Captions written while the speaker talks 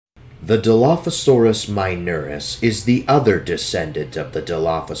The Dilophosaurus minoris is the other descendant of the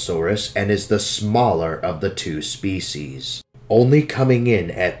Dilophosaurus and is the smaller of the two species, only coming in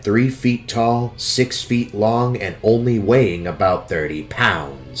at 3 feet tall, 6 feet long, and only weighing about 30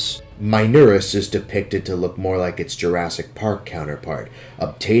 pounds. Minoris is depicted to look more like its Jurassic Park counterpart,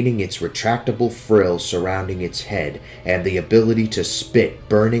 obtaining its retractable frill surrounding its head and the ability to spit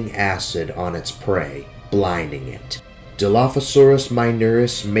burning acid on its prey, blinding it. Dilophosaurus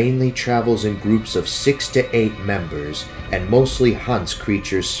minoris mainly travels in groups of 6 to 8 members and mostly hunts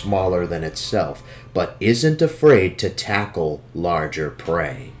creatures smaller than itself, but isn't afraid to tackle larger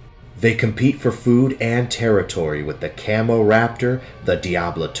prey. They compete for food and territory with the Camoraptor, the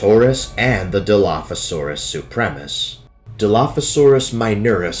Diablosaurus, and the Dilophosaurus supremus. Dilophosaurus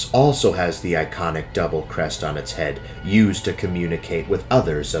minoris also has the iconic double crest on its head, used to communicate with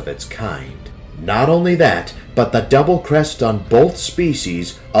others of its kind. Not only that, but the double crest on both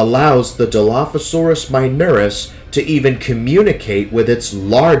species allows the Dilophosaurus minoris to even communicate with its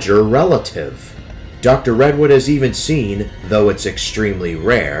larger relative. Dr. Redwood has even seen, though it's extremely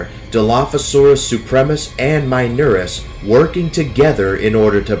rare, Dilophosaurus supremus and minoris working together in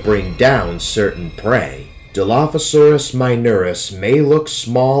order to bring down certain prey. Dilophosaurus minoris may look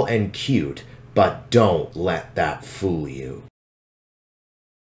small and cute, but don't let that fool you.